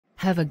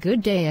Have a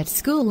good day at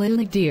school,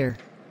 Lily dear.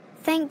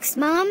 Thanks,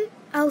 Mom.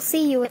 I'll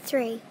see you at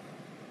 3.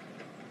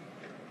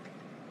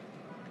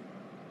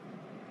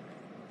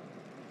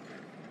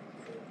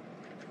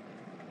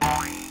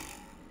 I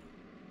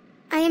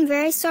am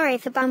very sorry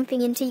for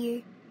bumping into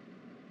you.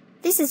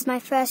 This is my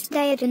first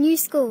day at a new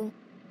school.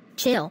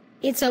 Chill,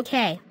 it's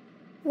okay.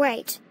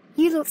 Wait,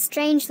 you look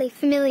strangely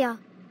familiar.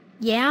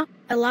 Yeah,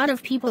 a lot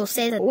of people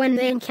say that when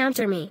they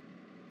encounter me.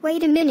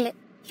 Wait a minute,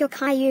 you're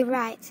Caillou,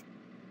 right?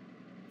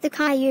 The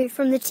Caillou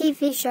from the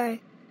TV show.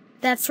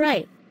 That's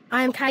right,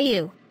 I'm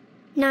Caillou.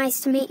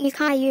 Nice to meet you,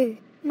 Caillou.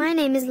 My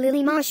name is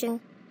Lily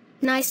Marshall.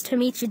 Nice to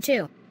meet you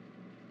too.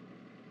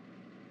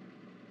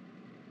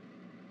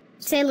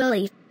 Say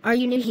Lily, are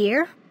you new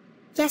here?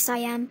 Yes, I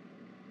am.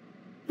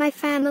 My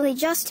family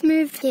just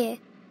moved here.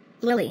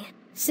 Lily,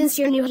 since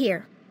you're new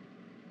here,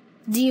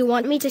 do you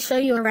want me to show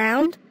you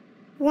around?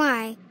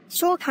 Why,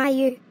 sure,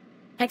 Caillou.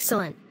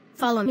 Excellent.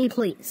 Follow me,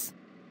 please.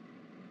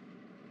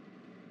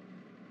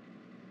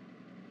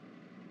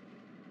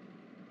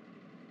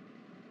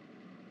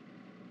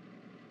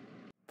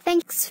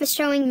 Thanks for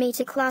showing me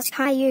to class,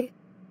 Caillou.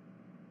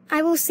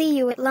 I will see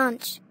you at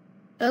lunch.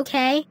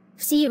 Okay,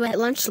 see you at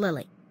lunch,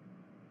 Lily.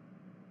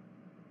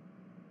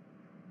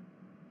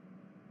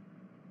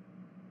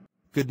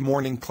 Good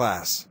morning,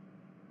 class.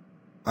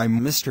 I'm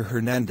Mr.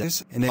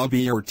 Hernandez, and I'll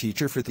be your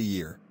teacher for the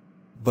year.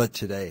 But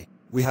today,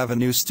 we have a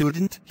new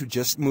student who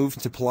just moved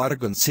to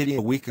Plotagon City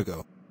a week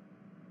ago.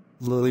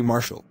 Lily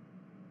Marshall.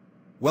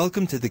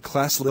 Welcome to the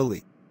class,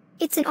 Lily.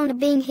 It's an honor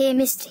being here,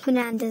 Mr.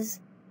 Hernandez.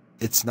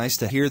 It's nice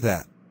to hear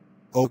that.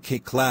 Okay,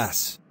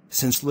 class,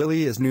 since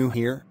Lily is new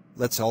here,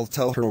 let's all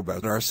tell her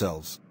about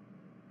ourselves.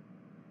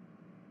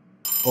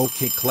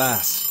 Okay,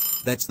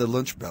 class, that's the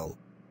lunch bell.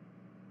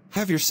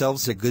 Have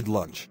yourselves a good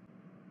lunch.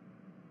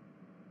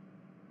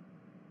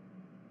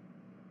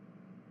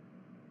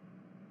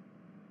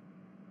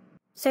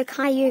 So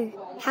Caillou,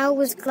 how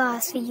was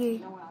class for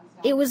you?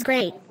 It was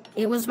great.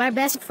 It was my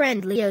best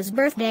friend Leo's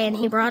birthday and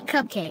he brought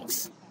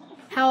cupcakes.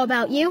 How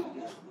about you?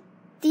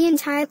 The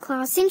entire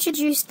class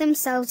introduced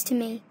themselves to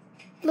me.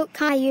 Look,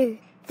 Caillou,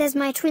 there's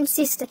my twin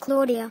sister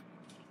Claudia.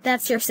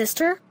 That's your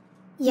sister?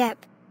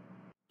 Yep.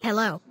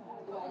 Hello.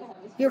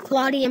 You're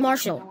Claudia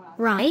Marshall,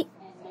 right?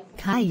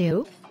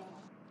 Caillou?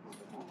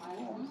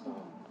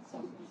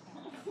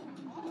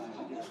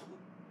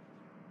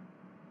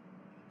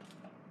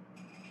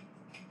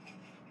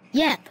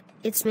 Yep,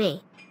 it's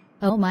me.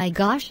 Oh my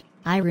gosh,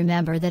 I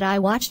remember that I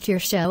watched your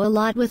show a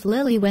lot with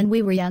Lily when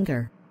we were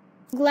younger.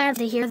 Glad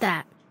to hear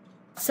that.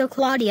 So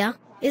Claudia,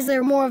 is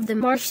there more of the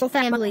Marshall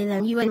family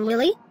than you and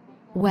Lily?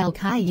 Well,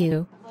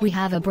 Caillou, we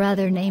have a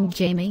brother named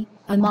Jamie,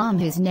 a mom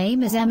whose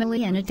name is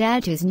Emily, and a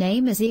dad whose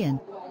name is Ian.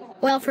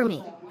 Well, for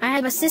me, I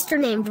have a sister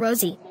named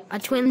Rosie, a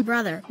twin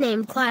brother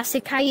named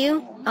Classic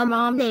Caillou, a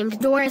mom named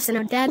Doris, and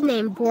a dad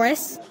named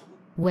Boris.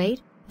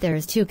 Wait,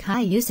 there's 2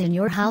 Caillous in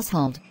your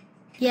household.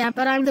 Yeah,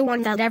 but I'm the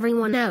one that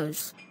everyone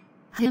knows.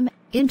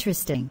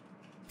 Interesting.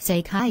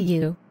 Say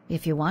Caillou,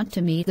 if you want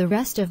to meet the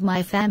rest of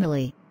my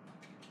family.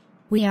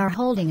 We are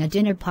holding a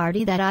dinner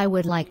party that I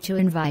would like to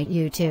invite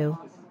you to.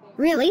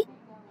 Really?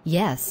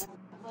 Yes.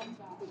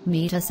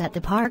 Meet us at the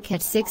park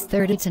at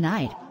 6:30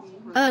 tonight.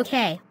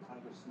 Okay.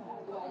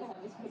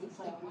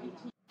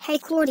 Hey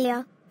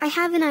Claudia, I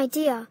have an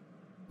idea.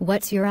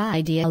 What's your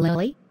idea,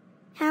 Lily?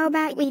 How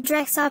about we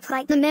dress up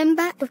like the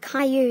member of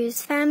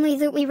Caillou's family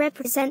that we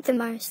represent the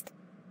most?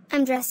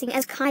 I'm dressing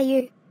as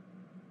Caillou.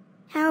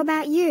 How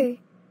about you?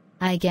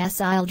 I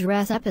guess I'll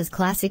dress up as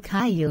Classic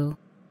Caillou.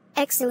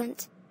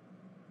 Excellent.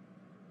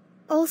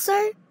 Also,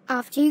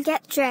 after you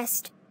get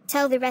dressed,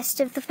 tell the rest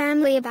of the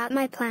family about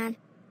my plan.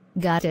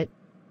 Got it.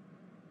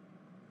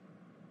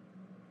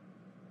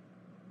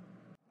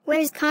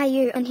 Where's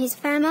Caillou and his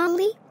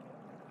family?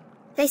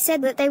 They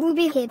said that they will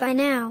be here by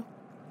now.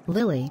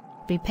 Lily,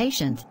 be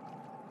patient.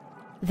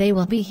 They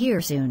will be here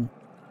soon.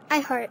 I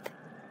hope.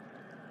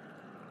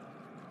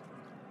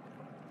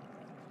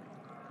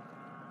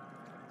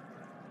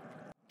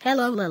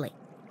 Hello, Lily.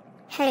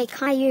 Hey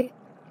Caillou.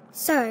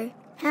 So,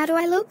 how do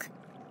I look?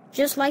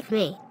 Just like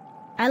me.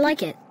 I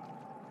like it.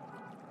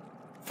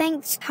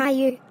 Thanks,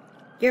 Caillou.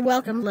 You're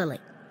welcome, Lily.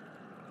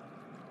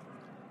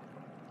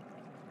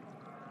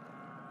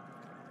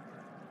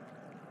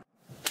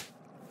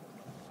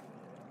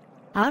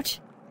 Ouch.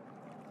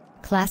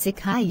 Classic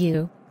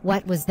Caillou,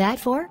 what was that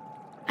for?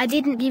 I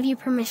didn't give you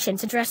permission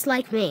to dress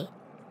like me.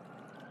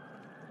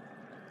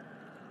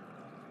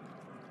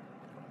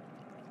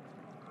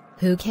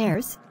 Who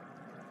cares?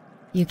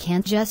 You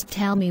can't just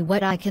tell me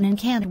what I can and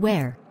can't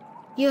wear.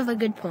 You have a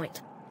good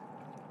point.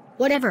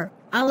 Whatever,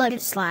 I'll let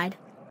it slide.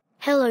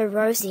 Hello,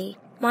 Rosie.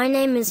 My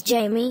name is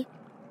Jamie.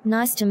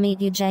 Nice to meet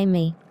you,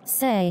 Jamie.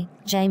 Say,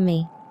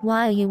 Jamie,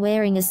 why are you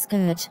wearing a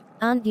skirt?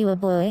 Aren't you a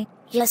boy?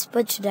 Yes,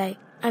 but today,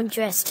 I'm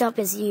dressed up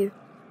as you.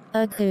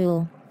 Oh,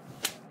 cool.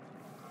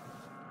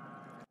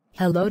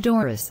 Hello,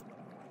 Doris.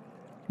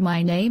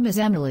 My name is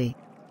Emily.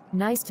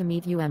 Nice to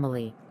meet you,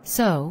 Emily.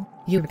 So,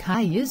 you're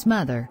Caillou's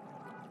mother.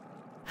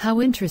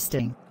 How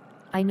interesting.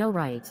 I know,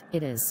 right?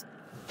 It is.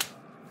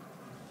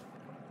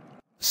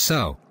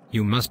 So,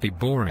 you must be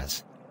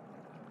Boris,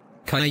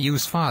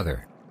 Caillou's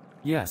father.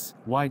 Yes,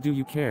 why do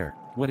you care?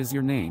 What is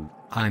your name?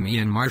 I'm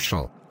Ian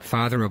Marshall,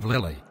 father of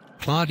Lily,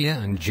 Claudia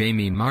and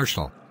Jamie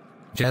Marshall.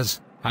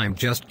 Jez, I'm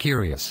just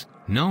curious.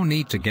 No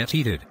need to get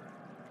heated.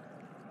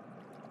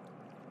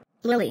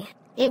 Lily,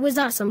 it was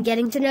awesome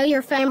getting to know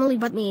your family,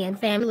 but me and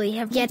family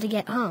have yet to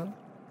get home.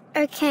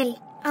 Okay,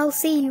 I'll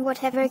see you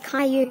whatever,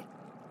 Caillou.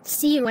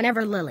 See you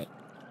whenever, Lily.